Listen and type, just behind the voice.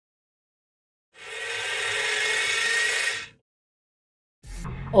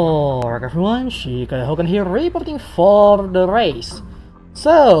Alright everyone, Shika Hogan here, reporting for the race.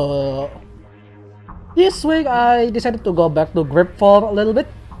 So, this week I decided to go back to Grip for a little bit.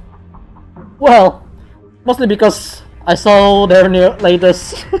 Well, mostly because I saw their new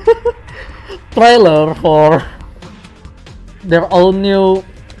latest trailer for their own new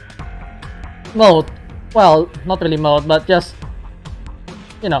mode. Well, not really mode, but just,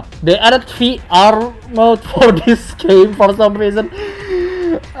 you know, they added VR mode for this game for some reason.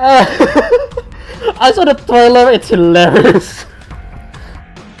 I saw the trailer, it's hilarious.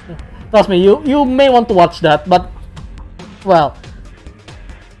 Trust me, you may want to watch that, but well,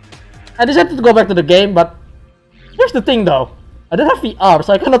 I decided to go back to the game, but here's the thing though, I don't have VR,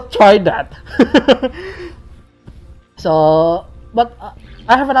 so I cannot try that. So, but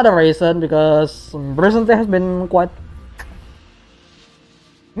I have another reason, because recently has been quite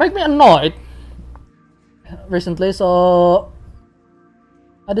make me annoyed recently, so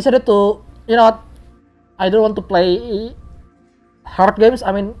I decided to, you know what, I don't want to play hard games.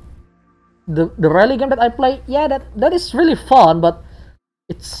 I mean, the rally game that I play, yeah, that is really fun, but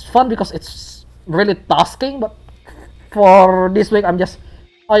it's fun because it's really tasking. But for this week, I'm just,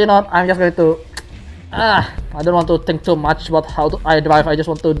 oh, you know what, I'm just going to, I don't want to think too much about how I drive. I just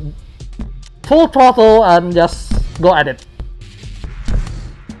want to full throttle and just go at it.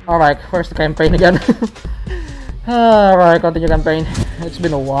 Alright, where's the campaign again? Alright, continue campaign. It's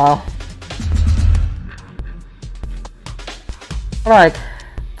been a while. Alright.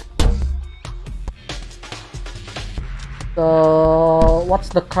 So, what's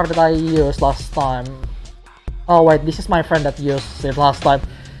the car that I used last time? Oh wait, this is my friend that used it last time.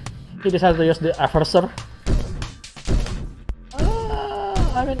 He decided to use the Averser.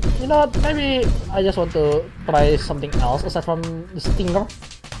 I mean, you know what, maybe I just want to try something else aside from the Stinger.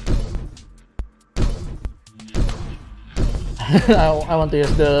 I want to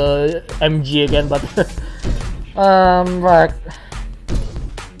use the MG again, but right.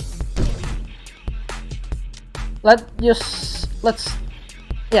 Let's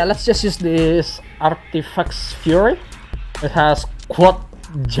just use this Artifacts Fury. It has quad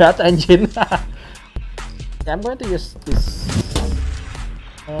jet engine. Yeah, I'm going to use this.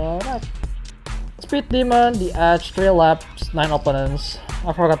 Alright. Speed Demon, the Edge, 3 laps, 9 opponents.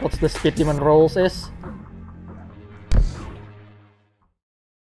 I forgot what the Speed Demon rules is.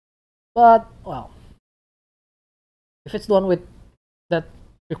 But, well, if it's the one with that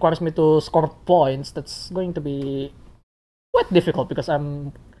requires me to score points, that's going to be quite difficult because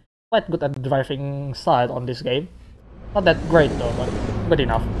I'm quite good at the driving side on this game. Not that great though, but good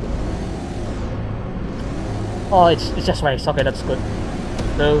enough. Oh, it's just race. Okay, that's good.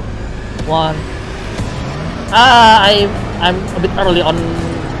 2, 1. I'm a bit early on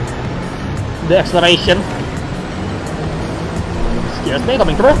the acceleration. Excuse me,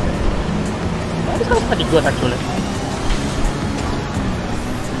 coming through. This one's pretty good actually.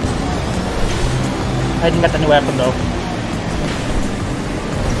 I didn't get any weapon though.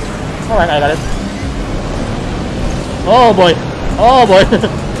 Alright, I got it. Oh boy! Oh boy!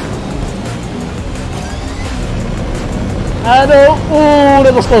 I know! Ooh,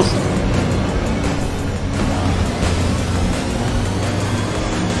 that was close!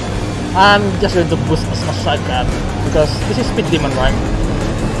 I'm just going to boost as much as I can because this is Speed Demon, right?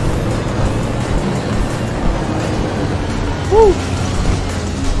 Woo.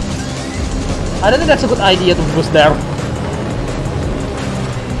 I don't think that's a good idea to boost there.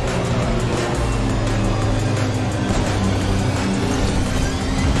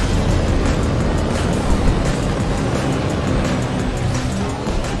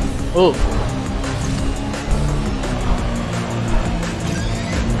 Oh.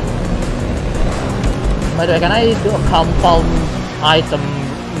 By the way, can I do a compound item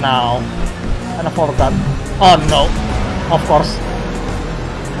now? And I forgot. Oh no. Of course.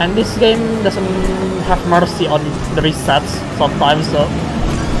 And this game doesn't have mercy on the resets sometimes, so,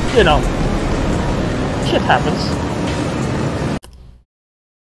 you know, shit happens.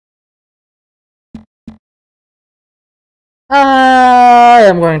 I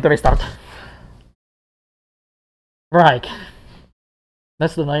am going to restart. Right.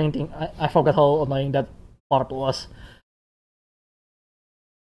 That's the annoying thing. I forgot how annoying that part was.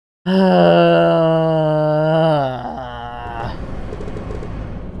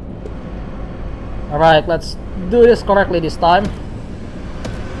 Alright, let's do this correctly this time.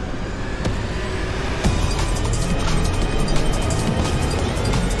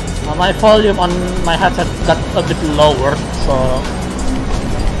 My volume on my headset got a bit lower, so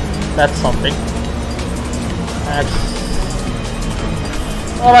that's something.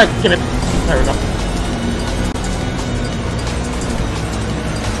 Alright, give it. There we go.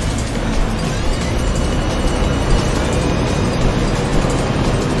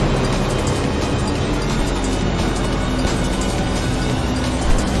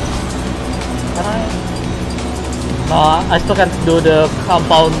 No, I still can't do the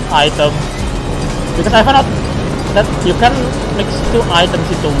compound item because I found out that you can mix 2 items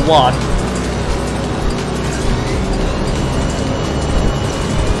into one.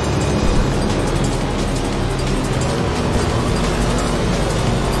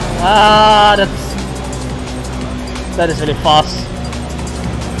 Ah, that is really fast.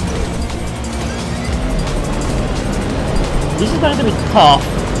 This is going to be tough.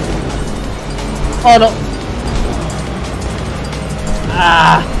 Oh no!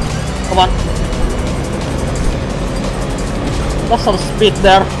 Ah, come on! Lost some speed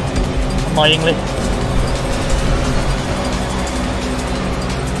there, annoyingly.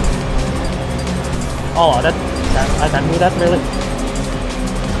 Oh, I can't do that really.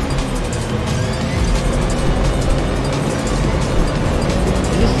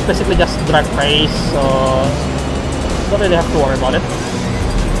 This is basically just drag race, so don't really have to worry about it.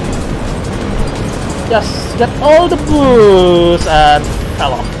 Just get all the boosts and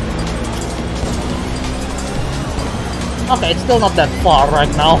fell off. Okay, it's still not that far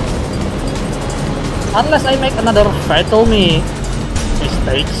right now. Unless I make another Fatal Me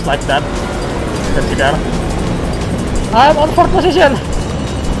mistakes like that. Let's see there. I'm on 4th position!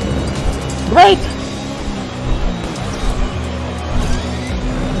 Great!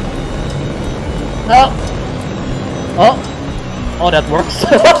 Oh! Oh! Oh, that works.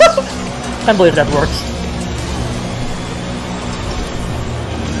 Can't believe that works.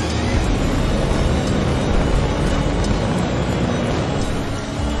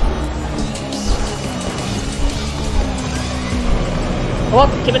 Come on,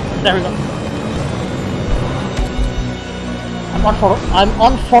 keep it. There we go. I'm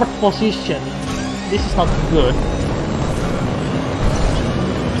on 4th position. This is not good.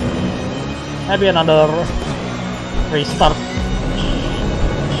 Maybe another restart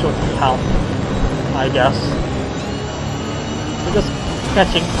should help, I guess. Because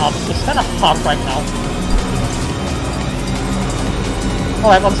catching up is kind of hard right now. Oh,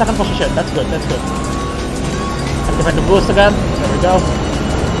 I'm on 2nd position. That's good. That's good. Activate the boost again. There we go.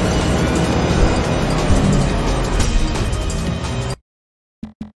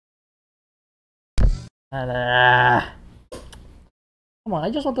 And come on, I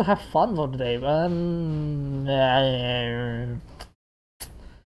just want to have fun for today, man.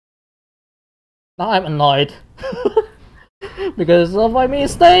 Now I'm annoyed because of my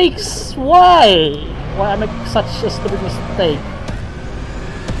mistakes. Why? Why I make such a stupid mistake?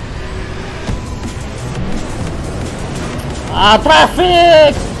 Ah,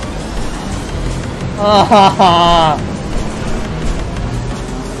 traffic! Ah,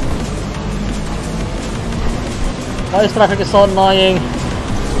 why is traffic so annoying?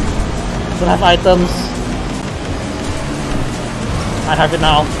 Don't have items. I have it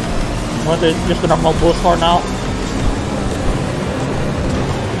now. I'm going to use the normal boost for now.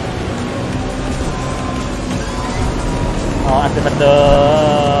 I'll activate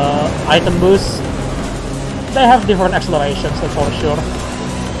the item boost. They have different accelerations, that's for sure.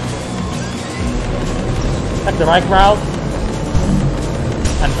 Take the right route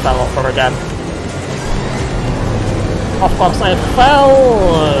and fell over again. Of course I fell!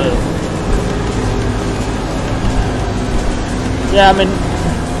 Yeah, I mean,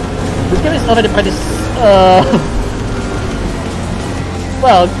 this game is already pretty,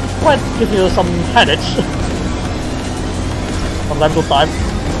 well, quite give you some headache from time to time.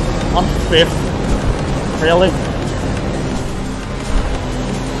 On 5th, really?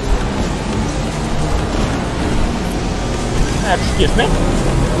 Excuse me?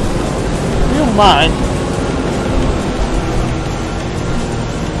 Do you mind?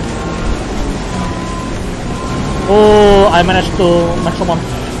 Oh, I managed to make someone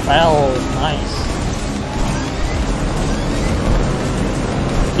fell. Nice.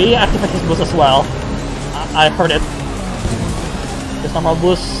 He activated his boost as well. I heard it. His normal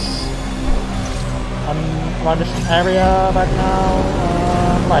boost around this area right now.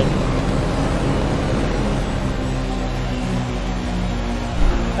 Right.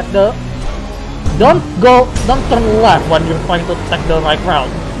 At the don't turn left when you're trying to take the right route.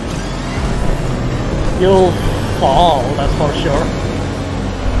 You'll fall, that's for sure.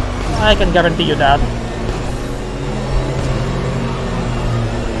 I can guarantee you that.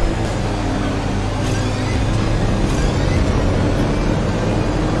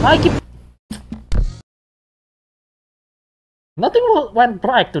 Nothing went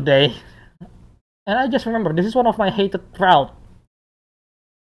right today. And I just remember, this is one of my hated routes.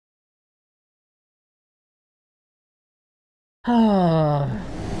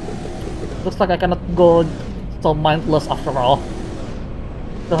 Looks like I cannot go so mindless after all.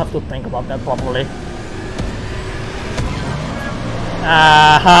 Don't have to think about that properly.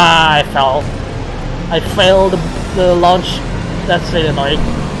 Aha, I fell. I failed the launch. That's really annoying.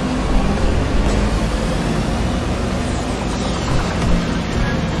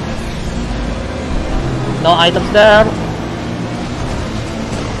 No items there.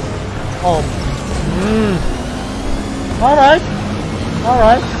 Oh. Alright.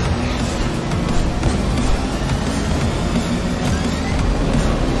 Alright.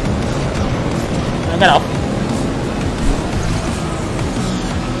 Get up.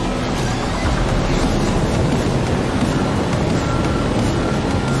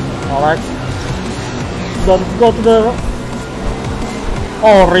 Alright. Don't go to the...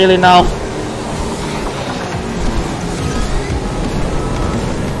 Oh, really now?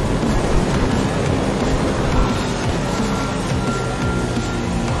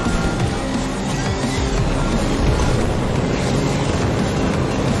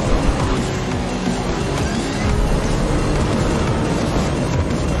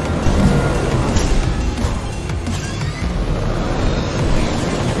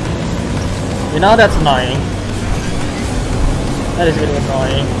 You know, that's annoying. That is really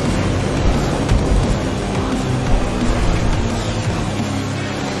annoying.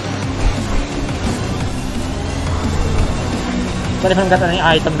 But if I haven't got any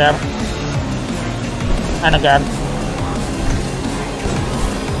item there. And again.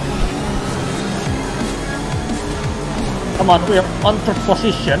 Come on, we're on third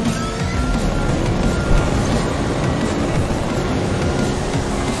position.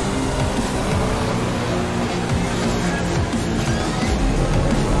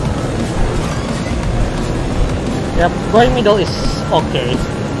 Yep, going middle is okay.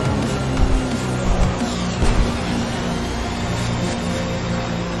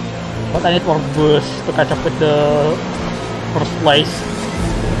 But I need more boost to catch up with the first place.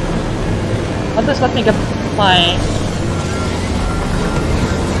 But just let me get my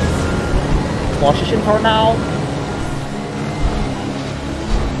position for now.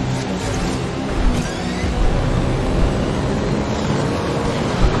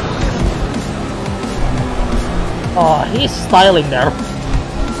 Oh, he's styling there.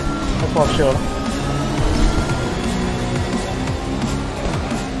 That's for sure.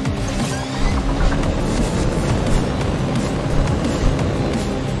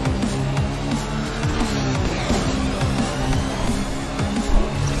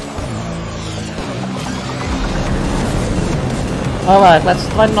 Alright, let's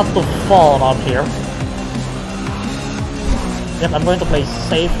try not to fall around here. Yep, I'm going to play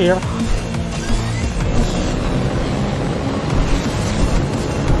safe here.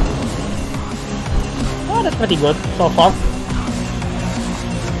 That's pretty good so far.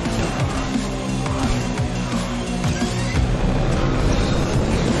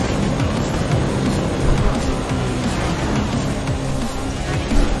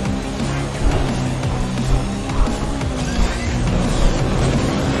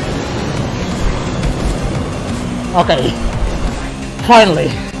 Okay, finally.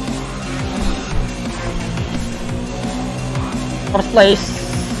 First place.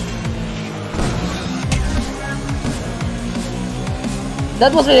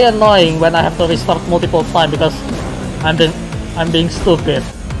 That was really annoying when I have to restart multiple times because I'm being stupid,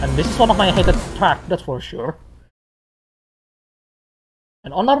 and this is one of my hated tracks, that's for sure.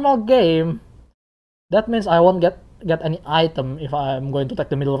 And on normal game, that means I won't get any item if I'm going to take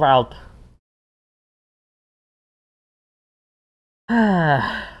the middle route.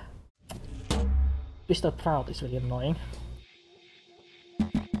 Twisted route is really annoying.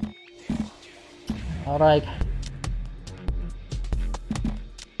 Alright.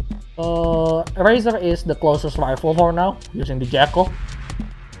 Eraser is the closest rifle for now, using the Jackal.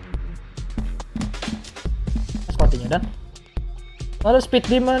 Let's continue then. Another Speed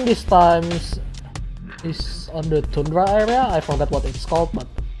Demon, this time is on the Tundra area. I forgot what it's called, but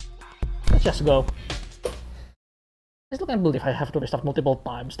let's just go. I still can't believe I have to restart multiple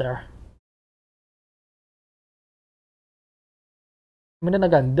times there. I mean, then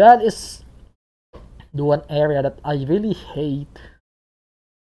again, that is the one area that I really hate.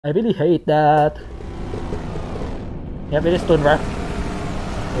 I really hate that. Yep, it is Tundra.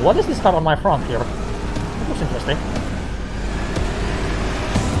 What is this car on my front here? It looks interesting.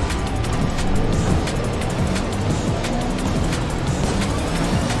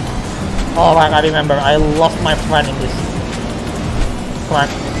 Oh right, I remember. I lost my friend in this track.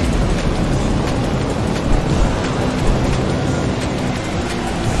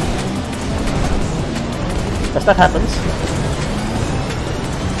 Because that happens.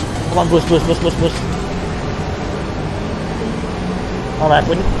 Come on, boost. Alright,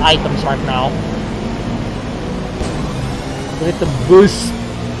 we need items right now. We need to boost.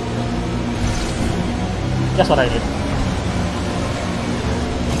 That's what I need.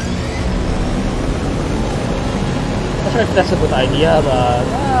 Not sure if that's a good idea, but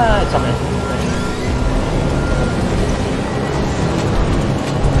it's okay.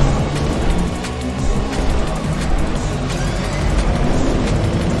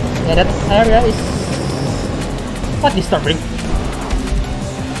 Yeah, that area is quite disturbing.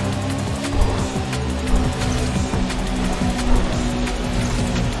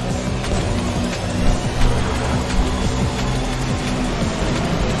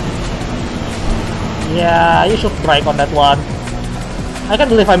 Yeah, you should brake on that one. I can't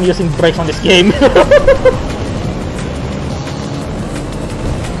believe I'm using brakes on this game.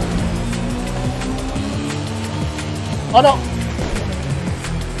 Oh no!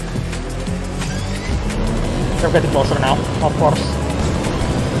 We're getting closer now, of course.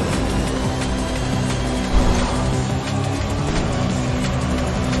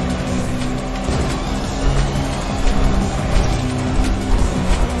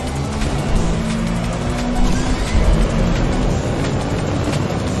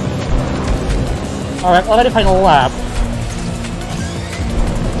 Alright, already final lap.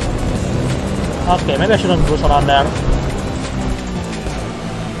 Okay, maybe I shouldn't boost around there.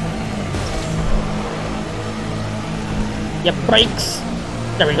 Yep, brakes!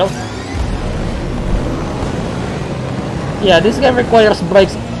 There we go. Yeah, this game requires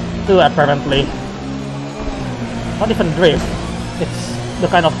brakes too, apparently. Not even drift. It's the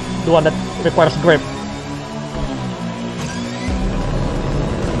kind of the one that requires grip.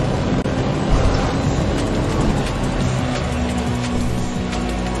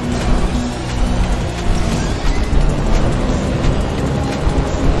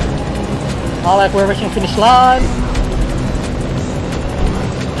 Alright, we're reaching finish line.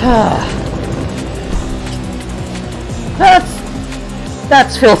 That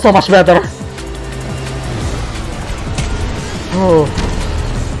feels so much better. Oh.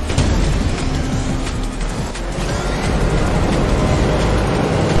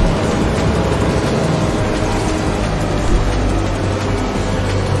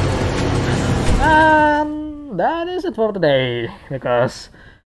 And that is it for today, because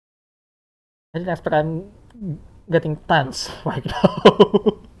I didn't expect I'm getting tense right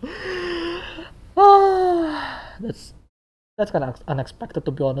now. That's kind of unexpected,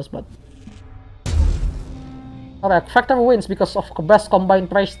 to be honest, but alright, Factor wins because of best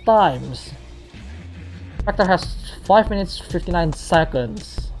combined race times. Factor has 5 minutes 59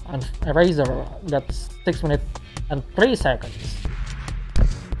 seconds and Eraser gets 6 minutes and 3 seconds.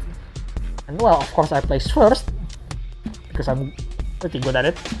 And well, of course I placed first because I'm pretty good at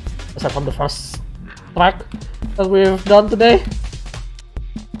it, aside from the first track that we've done today.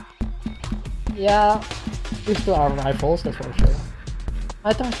 Yeah, these two are rifles, that's for sure.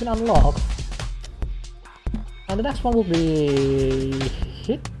 Item has been unlocked. And the next one will be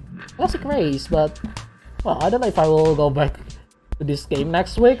Hit Classic Race, but well, I don't know if I will go back to this game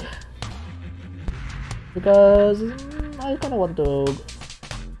next week, because I kinda want to,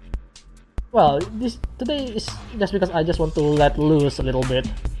 well, today is just because I just want to let loose a little bit.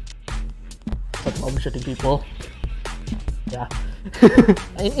 But I'm shooting people. Yeah.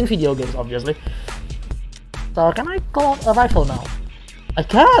 in video games, obviously. So can I call out a rifle now? I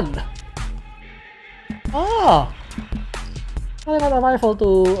can! Ah! Calling out a rifle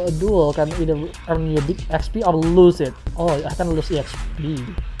to a duel can either earn you big XP or lose it. Oh, I can lose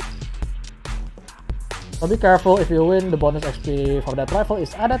EXP. So be careful, if you win, the bonus XP for that rifle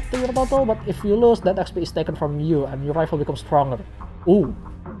is added to your total, but if you lose, that XP is taken from you and your rifle becomes stronger. Ooh!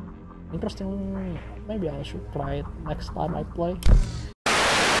 Interesting. Maybe I should try it next time I play.